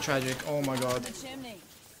was so tragic. Oh my god. The chimney.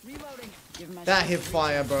 Reloading. Give him my That shield. hit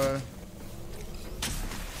fire, bro.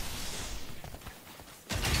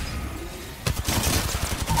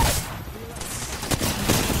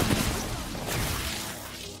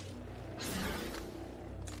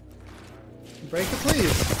 Break it,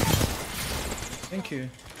 please. Thank you.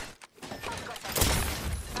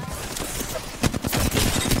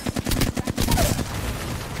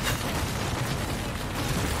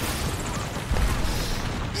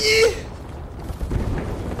 Yeah.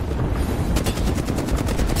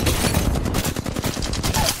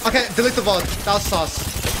 Okay, delete the VOD. That was sus.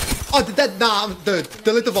 Oh, nah, dude.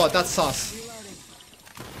 Delete the VOD. That's sus.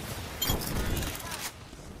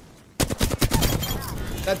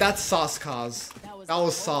 That's sus, cars. That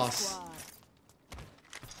was sus.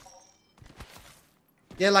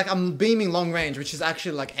 Yeah, like I'm beaming long range, which is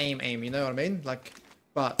actually like aim, you know what I mean? Like,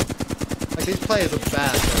 but like these players are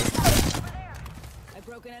bad, bro. I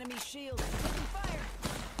broke an enemy shield. Taking fire.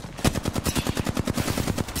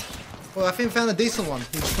 Well, I think I found a decent one.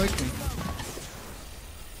 He smoked me.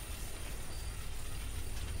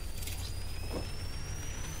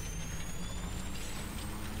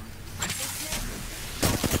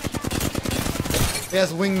 He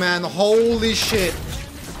has wingman. Holy shit.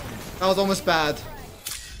 That was almost bad.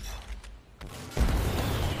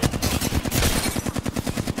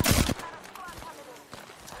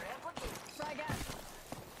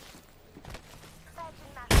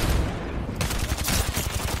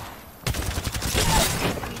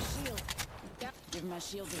 Give my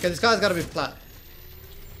shield. Okay, this guy's gotta be plat.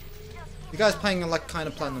 You guys playing like kind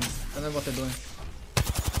of platinum. I don't know what they're doing.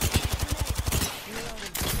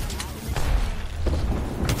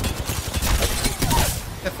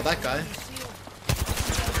 Yeah, for that guy.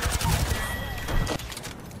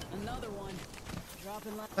 Another one.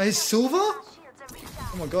 Dropping like Oh, he's silver?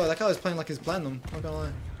 Oh my god, that guy was playing like he's platinum. Not gonna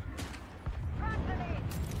lie.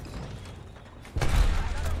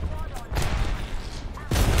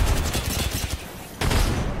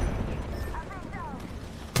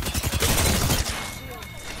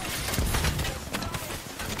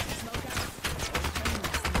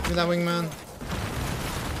 Give me that wingman.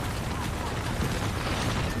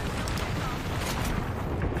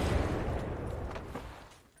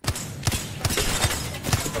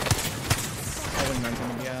 That wingman's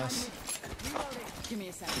gonna be ass. Give me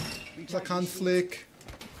a second. I can't flick.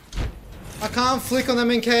 I can't flick on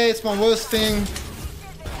MNK, it's my worst thing.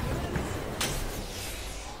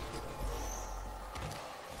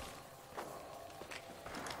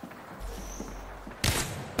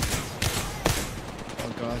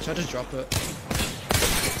 Oh god, should I just drop it?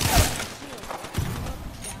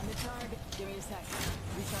 Down the target. Give me a second.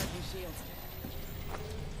 Recharging shields.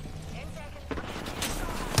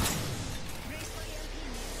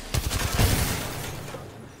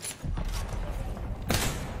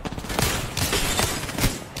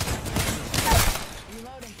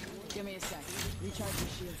 Reloading. Give me a sec. Recharging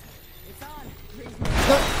shields. It's on.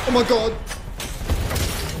 No, oh my god.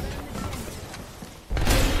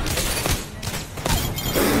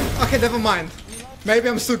 Okay, never mind. Maybe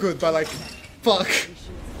I'm still good, but like, fuck.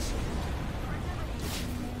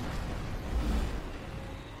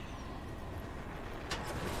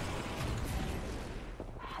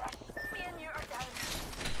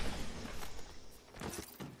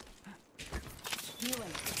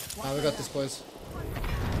 Healing. Ah, we got this, boys.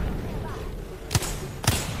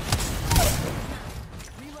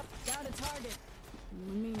 Reload. Down to target.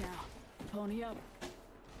 With me now. Pony up.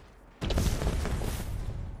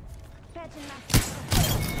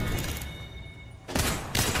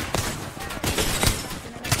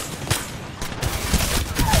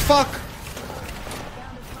 Fuck! Oh,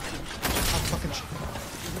 fucking shit.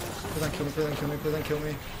 Please don't kill me, please don't kill me, please don't kill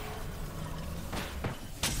me.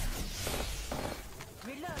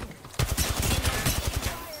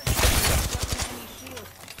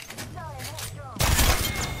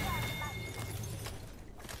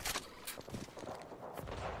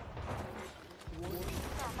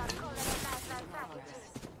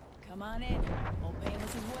 Come on in. Old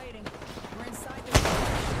Painless is waiting. We're inside the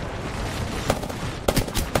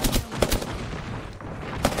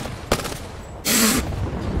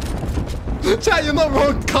Chat, you're not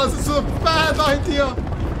wrong, cuz this is a bad idea.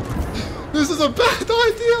 This is a bad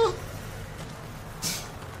idea.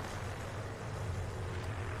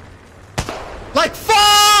 Like,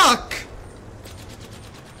 fuck!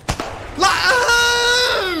 Like,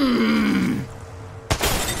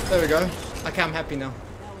 There we go. Okay, I'm happy now.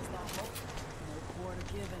 That was the hope. No quarter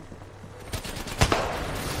given.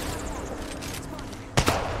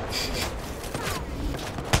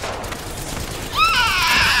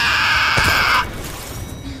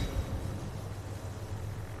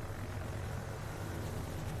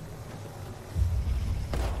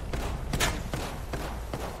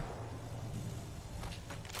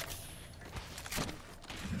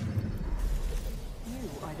 You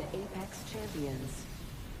are the Apex champions.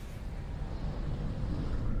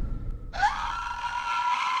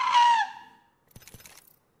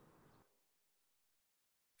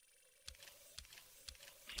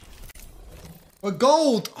 We're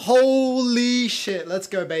gold! Holy shit, let's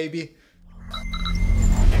go, baby.